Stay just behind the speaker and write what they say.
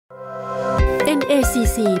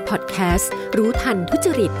Nacc Podcast รู้ทันทุจ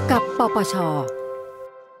ริตกับปปช.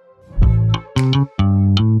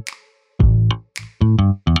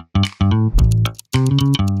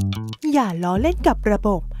อย่าล้อเล่นกับระบ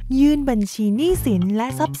บยื่นบัญชีหนี้สินและ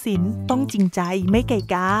ทรัพย์สินต้องจริงใจไม่ไก่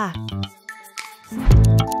กา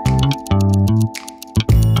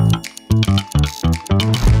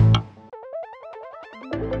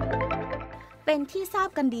เป็นที่ทราบ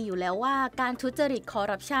กันดีอยู่แล้วว่าการทุจริตคอร์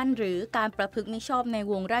รัปชันหรือการประพฤติมิชอบใน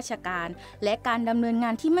วงราชการและการดำเนินงา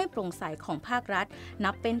นที่ไม่โปร่งใสของภาครัฐ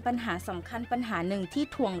นับเป็นปัญหาสำคัญปัญหาหนึ่งที่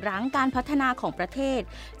ถ่วงรั้งการพัฒนาของประเทศ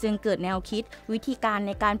จึงเกิดแนวคิดวิธีการใ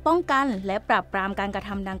นการป้องกันและปราบปรามการกระท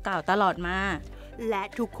ำดังกล่าวตลอดมาและ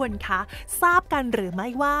ทุกคนคะทราบกันหรือไม่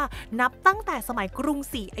ว่านับตั้งแต่สมัยกรุง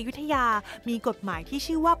ศรีอยุธยามีกฎหมายที่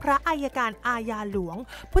ชื่อว่าพระอัยการอาญาหลวง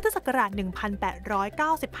พุทธศักราช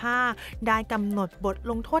 1895 ได้กำหนดบท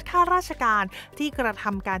ลงโทษข้าราชการที่กระท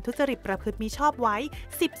ำการทุจริตประพฤติมิชอบไว้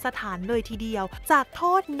10สถานเลยทีเดียวจากโท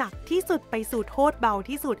ษหนักที่สุดไปสู่โทษเบา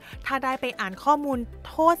ที่สุดถ้าได้ไปอ่านข้อมูล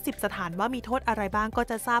โทษ10สถานว่ามีโทษอะไรบ้างก็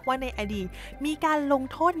จะทราบว่าในอดีตมีการลง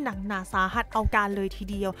โทษหนักหนาสาหัสเอาการเลยที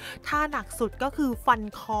เดียวถ้าหนักสุดก็คือฟัน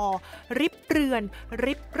คอริบเรือน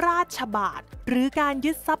ริบราชบาทหรือการ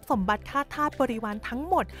ยึดทรัพย์สมบัติข้าทาสบริวารทั้ง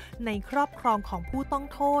หมดในครอบครองของผู้ต้อง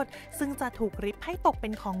โทษซึ่งจะถูกริบให้ตกเป็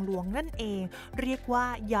นของหลวงนั่นเองเรียกว่า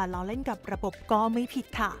อย่าล้อเล่นกับระบบก็ไม่ผิด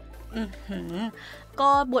ค่ะ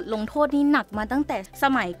ก็บทลงโทษนี้หนักมาตั้งแต่ส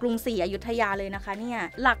มัยกรุงศรีอยุธยาเลยนะคะเนี่ย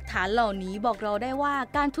หลักฐานเหล่านี้บอกเราได้ว่า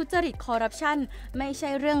การทุจริตคอร์รัปชันไม่ใช่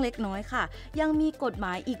เรื่องเล็กน้อยค่ะยังมีกฎหม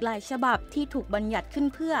ายอีกหลายฉบับที่ถูกบัญญัติขึ้น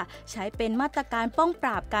เพื่อใช้เป็นมาตรการป้องปร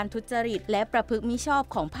าบการทุจริตและประพฤติมิชอบ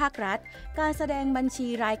ของภาครัฐการแสดงบัญชี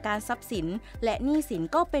รายการทรัพย์สินและหนี้สิน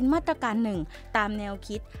ก็เป็นมาตรการหนึ่งตามแนว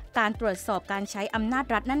คิดการตรวจสอบการใช้อำนาจ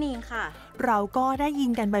รัฐนั่นเองค่ะเราก็ได้ยิ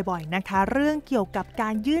นกันบ่อยๆนะคะเรื่องเกี่ยวกับกา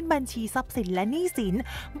รยื่นบัญชีทรัพย์สินและหนี้สิน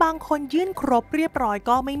บางคนยื่นครบเรียบร้อย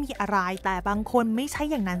ก็ไม่มีอะไรแต่บางคนไม่ใช่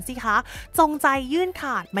อย่างนั้นสิคะจงใจยื่นข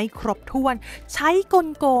าดไม่ครบถ้วนใช้กล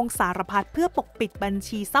โกงสารพัดเพื่อปกปิดบัญ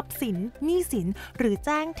ชีทรัพย์สินหนี้สินหรือแ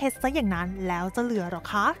จ้งเท็จซะอย่างนั้นแล้วจะเหลือหรอ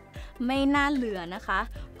คะไม่น่าเหลือนะคะ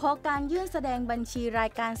เพราะการยื่นแสดงบัญชีรา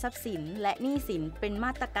ยการทรัพย์สินและหนี้สินเป็นม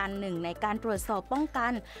าตรการหนึ่งในการตรวจสอบป้องกั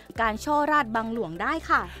นการช่อราษฎร์บังหลวงได้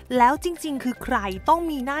ค่ะแล้วจริงๆคือใครต้อง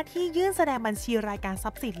มีหน้าที่ยื่นแสดงบัญชีรายการท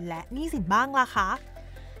รัพย์สินและหนี้สินบ้างล่ะคะ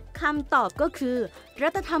คำตอบก็คือรั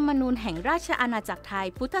ฐธรรมนูญแห่งราชอาณาจักรไทย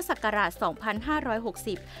พุทธศักราช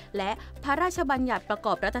 2560 และพระราชบัญญัติประก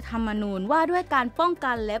อบรัฐธรรมนูญว่าด้วยการป้อง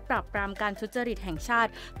กันและปราบปรามการทุจริตแห่งชา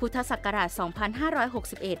ติพุทธศักราช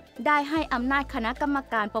 2561 ได้ให้อำนาจคณะกรรม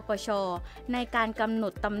การปปช.ในการกำหน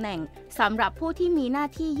ดตำแหน่งสำหรับผู้ที่มีหน้า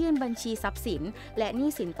ที่ยื่นบัญชีทรัพย์สินและหนี้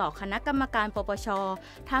สินต่อคณะกรรมการปปช.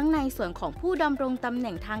ทั้งในส่วนของผู้ดำรงตำแห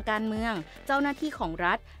น่งทางการเมืองเจ้าหน้าที่ของ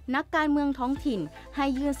รัฐนักการเมืองท้องถิ่นให้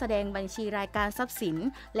ยื่นแสดงบัญชีรายการทรัพย์สิน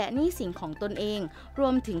และหนี้สินของตนเองรว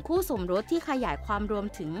มถึงคู่สมรสที่ขยายความรวม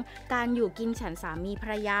ถึงการอยู่กินฉันสามีภร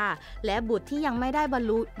รยาและบุตรที่ยังไม่ได้บรร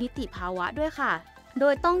ลุนิติภาวะด้วยค่ะโด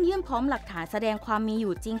ยต้องยื่นพร้อมหลักฐานแสดงความมีอ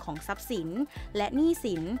ยู่จริงของทรัพย์สินและหนี้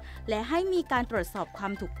สินและให้มีการตรวจสอบควา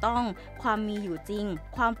มถูกต้องความมีอยู่จริง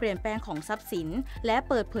ความเปลี่ยนแปลงของทรัพย์สินและ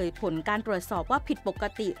เปิดเผยผลการตรวจสอบว่าผิดปก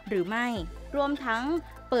ติหรือไม่รวมทั้ง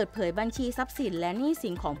เปิดเผยบัญชีทรัพย์สินและหนี้สิ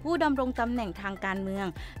นของผู้ดำรงตำแหน่งทางการเมือง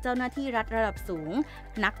เจ้าหน้าที่รัฐระดับสูง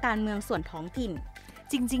นักการเมืองส่วนท้องถิ่น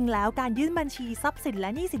จริงๆแล้วการยื่นบัญชีทรัพย์สินและ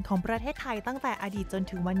หนี้สินของประเทศไทยตั้งแต่อดีตจน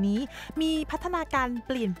ถึงวันนี้มีพัฒนาการเ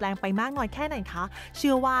ปลี่ยนแปลงไปมากน้อยแค่ไหนคะเ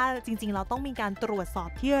ชื่อว่าจริงๆเราต้องมีการตรวจสอบ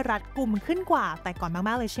ที่รัดกุมขึ้นกว่าแต่ก่อนม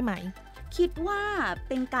ากๆเลยใช่ไหมคิดว่า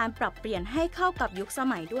เป็นการปรับเปลี่ยนให้เข้ากับยุคส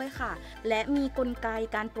มัยด้วยค่ะและมีกลไก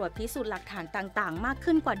การตรวจพิสูจน์หลักฐานต่างๆมาก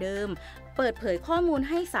ขึ้นกว่าเดิมเปิดเผยข้อมูล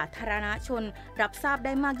ให้สาธารณชนรับทราบไ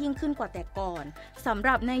ด้มากยิ่งขึ้นกว่าแต่ก่อนสำห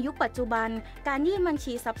รับในยุคปัจจุบันการยื่นบัญ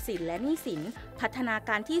ชีทรัพย์สินและหนี้สินพัฒนาก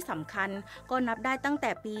ารที่สำคัญก็นับได้ตั้งแ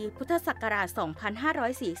ต่ปีพุทธศักราช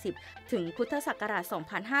 2540 ถึงพุทธศักราช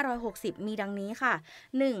 2560 มีดังนี้ค่ะ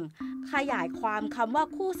 1. ขยายความคำว่า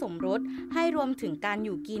คู่สมรสให้รวมถึงการอ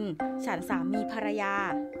ยู่กินฉันสามีภรรยา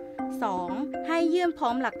 2. ให้ยื่นพร้อ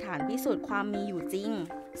มหลักฐานพิสูจน์ความมีอยู่จริง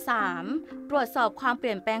 3. ตรวจสอบความเป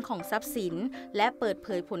ลี่ยนแปลงของทรัพย์สินและเปิดเผ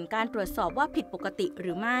ยผลการตรวจสอบว่าผิดปกติห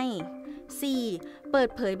รือไม่ 4. เปิด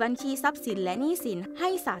เผยบัญชีทรัพย์สินและหนี้สินให้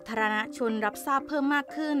สาธารณชนรับทราบเพิ่มมาก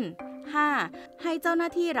ขึ้น 5. ให้เจ้าหน้า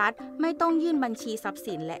ที่รัฐไม่ต้องยื่นบัญชีทรัพย์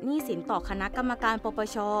สินและหนี้สินต่อคณะกรรมการปป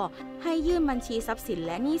ช.ให้ยื่นบัญชีทรัพย์สินแ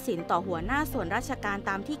ละหนี้สินต่อหัวหน้าส่วนราชการ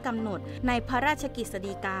ตามที่กำหนดในพระราชกฤษ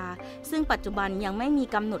ฎีกาซึ่งปัจจุบันยังไม่มี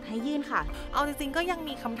กำหนดให้ยื่นค่ะเอาจริงๆก็ยัง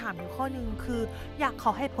มีคำถามอยู่ข้อนึงคืออยากข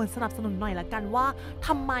อให้ผลสนับสนุนหน่อยละกันว่าท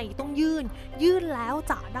ำไมต้องยื่นแล้ว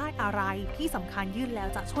จะได้อะไรที่สำคัญยื่นแล้ว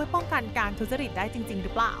จะช่วยป้องกันการทุจริตได้จริงๆห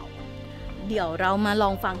รือเปล่าเดี๋ยวเรามาล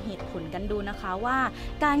องฟังเหตุผลกันดูนะคะว่า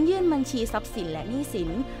การยื่นบัญชีทรัพย์สินและหนี้สิน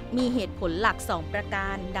มีเหตุผลหลัก2ประกา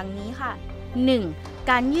รดังนี้ค่ะ 1.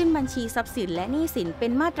 การยื่นบัญชีทรัพย์สินและหนี้สินเป็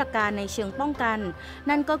นมาตรการในเชิงป้องกัน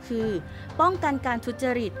นั่นก็คือป้องกันการทุจ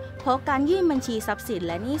ริตเพราะการยื่นบัญชีทรัพย์สิน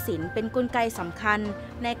และหนี้สินเป็นกลไกสำคัญ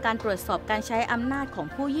ในการตรวจสอบการใช้อำนาจของ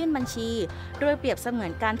ผู้ยื่นบัญชีโดยเปรียบเสมือ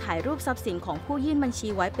นการถ่ายรูปทรัพย์สินของผู้ยื่นบัญชี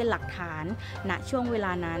ไว้เป็นหลักฐานณช่วงเวล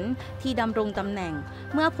านั้นที่ดำรงตำแหน่ง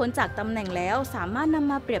เมื่อพ้นจากตำแหน่งแล้วสามารถน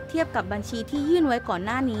ำมาเปรียบเทียบกับบัญชีที่ยื่นไว้ก่อนห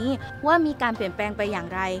น้านี้ว่ามีการเปลี่ยนแปลงไปอย่าง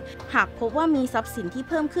ไรหากพบว่ามีทรัพย์สินที่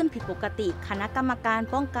เพิ่มขึ้นผิดปกติคณะกรรมการ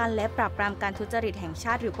ป้องกันและปราบปรามการทุจริตแห่งช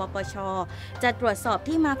าติหรือปปช.จะตรวจสอบ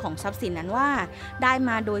ที่มาของทรัพย์สินนั้นว่าได้ม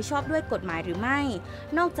าโดยชอบด้วยกฎหมายหรือไม่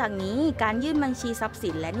นอกจากนี้การยื่นบัญชีทรัพย์สิ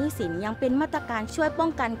นและหนี้สินยังเป็นมาตรการช่วยป้อ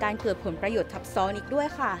งกันการเกิดผลประโยชน์ทับซ้อนอีกด้วย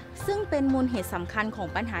ค่ะซึ่งเป็นมูลเหตุสำคัญของ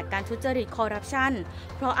ปัญหาการทุจริตคอร์รัปชัน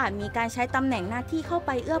เพราะอาจมีการใช้ตำแหน่งหน้าที่เข้าไ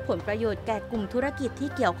ปเอื้อผลประโยชน์แก่กลุ่มธุรกิจที่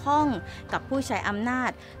เกี่ยวข้องกับผู้ใช้อำนา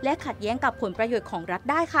จและขัดแย้งกับผลประโยชน์ของรัฐ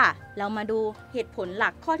ได้ค่ะเรามาดูเหตุผลหลั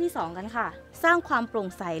กข้อที่2กันค่ะสร้างความโปร่ง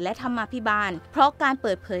ใสและธรรมาภิบาลเพราะการเ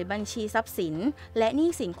ปิดเผยบัญชีทรัพย์สินและหนี้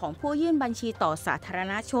สินของผู้ยื่นบัญชีต่อสาธาร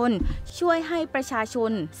ณชนช่วยให้ประชาช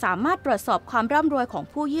นสามารถตรวจสอบความร่ำรวยของ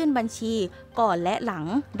ผู้ยื่นบัญชีก่อนและหลัง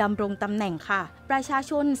ดำรงตำแหน่งค่ะประชา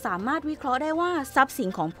ชนสามารถวิเคราะห์ได้ว่าทรัพย์สิน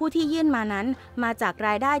ของผู้ที่ยื่นมานั้นมาจากร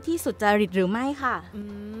ายได้ที่สุจริตหรือไม่ค่ะ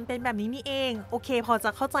เป็นแบบนี้นี่เองโอเคพอจะ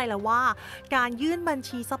เข้าใจแล้วว่าการยื่นบัญ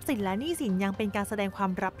ชีทรัพย์สินและหนี้สินยังเป็นการแสดงควา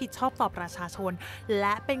มรับผิดชอบต่อประชาชนแล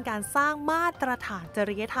ะเป็นการสร้างมาตรฐานจ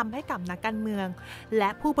ริยธรรมให้กับนักการเมืองและ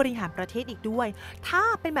ผู้บริหารประเทศอีกด้วยถ้า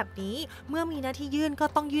เป็นแบบนี้เมื่อมีหน้าที่ยื่นก็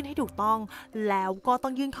ต้องยื่นให้ถูกต้องแล้วก็ต้อ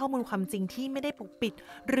งยื่นข้อมูลความจริงที่ไม่ได้ปกปิด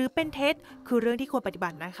หรือเป็นเท็จคือเรื่องที่ควรปฏิบั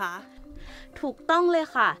ตินะคะถูกต้องเลย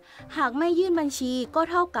ค่ะหากไม่ยื่นบัญชีก็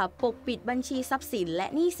เท่ากับปกปิดบัญชีทรัพย์สินและ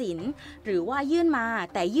หนี้สินหรือว่ายื่นมา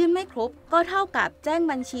แต่ยื่นไม่ครบก็เท่ากับแจ้ง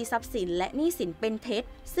บัญชีทรัพย์สินและหนี้สินเป็นเท็จ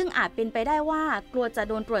ซึ่งอาจเป็นไปได้ว่ากลัวจะ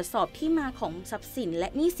โดนตรวจสอบที่มาของทรัพย์สินและ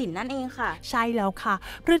หนี้สินนั่นเองค่ะใช่แล้วค่ะ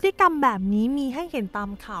พฤติกรรมแบบนี้มีให้เห็นตาม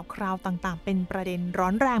ข่าวคราวต่างๆเป็นประเด็นร้อ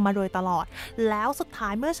นแรงมาโดยตลอดแล้วสุดท้า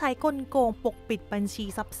ยเมื่อใช้กลโกงปกปิดบัญชี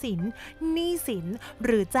ทรัพย์สินหนี้สินห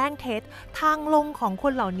รือแจ้งเท็จทางลงของค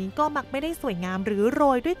นเหล่านี้ก็มักไม่ได้สวยงามหรือโร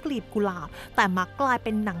ยด้วยกลีบกุหลาบแต่มักกลายเ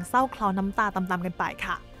ป็นหนังเศร้าคลอน้ำตาตามๆกันไป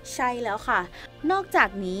ค่ะใช่แล้วค่ะนอกจาก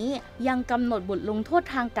นี้ยังกำหนดบทลงโทษ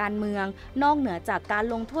ทางการเมืองนอกเหนือจากการ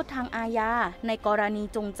ลงโทษทางอาญาในกรณี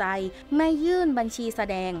จงใจไม่ยื่นบัญชีแส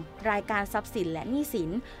ดงรายการทรัพย์สินและหนี้สิน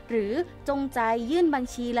หรือจงใจยื่นบัญ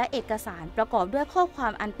ชีและเอกสารประกอบด้วยข้อควา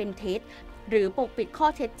มอันเป็นเท็จหรือปกปิดข้อ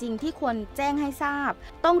เท็จจริงที่ควรแจ้งให้ทราบ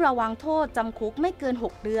ต้องระวังโทษจำคุกไม่เกิน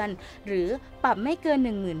6 เดือนหรือปรับไม่เกิน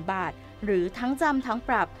 10,000 บาทหรือทั้งจำทั้งป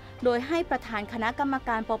รับโดยให้ประธานคณะกรรมก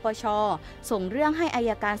ารปปช.ส่งเรื่องให้อั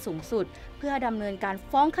ยการสูงสุดเพื่อดำเนินการ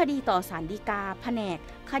ฟ้องคดีต่อศาลฎีกาแผนก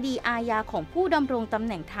คดีอาญาของผู้ดำรงตำแ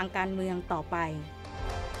หน่งทางการเมืองต่อไป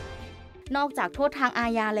นอกจากโทษทางอา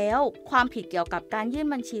ญาแล้วความผิดเกี่ยวกับการยื่น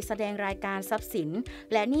บัญชีแสดงรายการทรัพย์สิน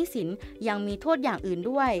และหนี้สินยังมีโทษอย่างอื่น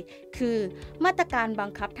ด้วยคือมาตรการบัง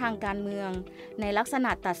คับทางการเมืองในลักษณ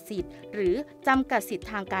ะตัดสิทธิ์หรือจำกัดสิทธิ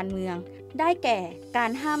ทางการเมืองได้แก่กา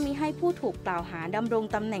รห้ามมิให้ผู้ถูกกล่าวหาดำรง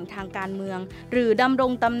ตำแหน่งทางการเมืองหรือดำร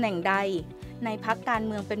งตำแหน่งใดในพรรคการเ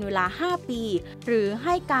มืองเป็นเวลา5 ปีหรือใ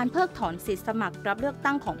ห้การเพิกถอนสิทธิสมัครรับเลือก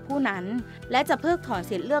ตั้งของผู้นั้นและจะเพิกถอน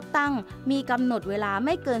สิทธิเลือกตั้งมีกำหนดเวลาไ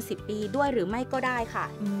ม่เกิน10 ปีด้วยหรือไม่ก็ได้ค่ะ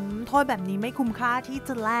โทษแบบนี้ไม่คุ้มค่าที่จ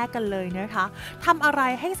ะแลกกันเลยนะคะทำอะไร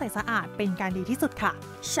ให้ใสสะอาดเป็นการดีที่สุดค่ะ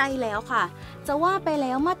ใช่แล้วค่ะจะว่าไปแ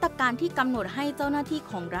ล้วมาตรการที่กำหนดให้เจ้าหน้าที่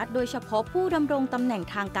ของรัฐโดยเฉพาะผู้ดำรงตำแหน่ง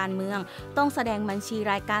ทางการเมืองต้องแสดงบัญชี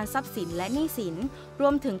รายการทรัพย์สินและหนี้สินรว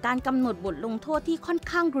มถึงการกำหนดบทลงโทษที่ค่อน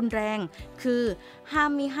ข้างรุนแรงคือห้าม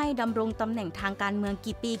มิให้ดำรงตำแหน่งทางการเมือง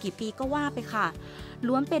กี่ปีก็ว่าไปค่ะ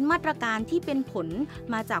ล้วนเป็นมาตรการที่เป็นผล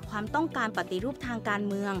มาจากความต้องการปฏิรูปทางการ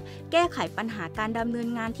เมืองแก้ไขปัญหาการดำเนิน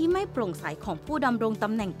งานที่ไม่โปร่งใสของผู้ดำรงต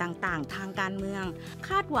ำแหน่งต่างๆทางการเมืองค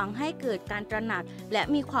าดหวังให้เกิดการตระหนักและ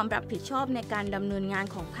มีความรับผิดชอบในการดำเนินงาน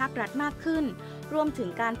ของภาครัฐมากขึ้นรวมถึง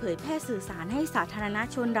การเผยแพร่สื่อสารให้สาธารณ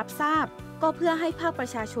ชนรับทราบก็เพื่อให้ภาคปร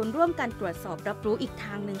ะชาชนร่วมกันตรวจสอบรับรู้อีกท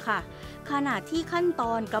างหนึ่งค่ะขณะที่ขั้นต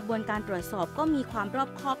อนกระบวนการตรวจสอบก็มีความรอบ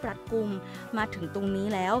คอบรัดกุมมาถึงตรงนี้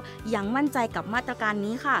แล้วยังมั่นใจกับมาตรการ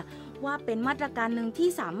นี้ค่ะ ว่าเป็นมาตรการหนึ่งที่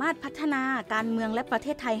สามารถพัฒนาการเมืองและประเท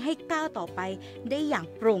ศไทยให้ก้าวต่อไปได้อย่าง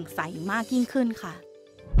โปร่งใสมากยิ่งขึ้นค่ะ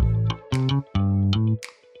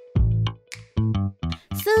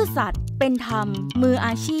ซื่อสัตย์เป็นธรรมมืออ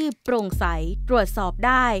าชีพโปร่งใสตรวจสอบไ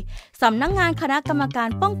ด้สำนักงานคณะกรรมการ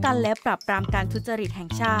ป้องกันและปราบปรามการทุจริตแห่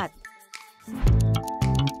งชาติ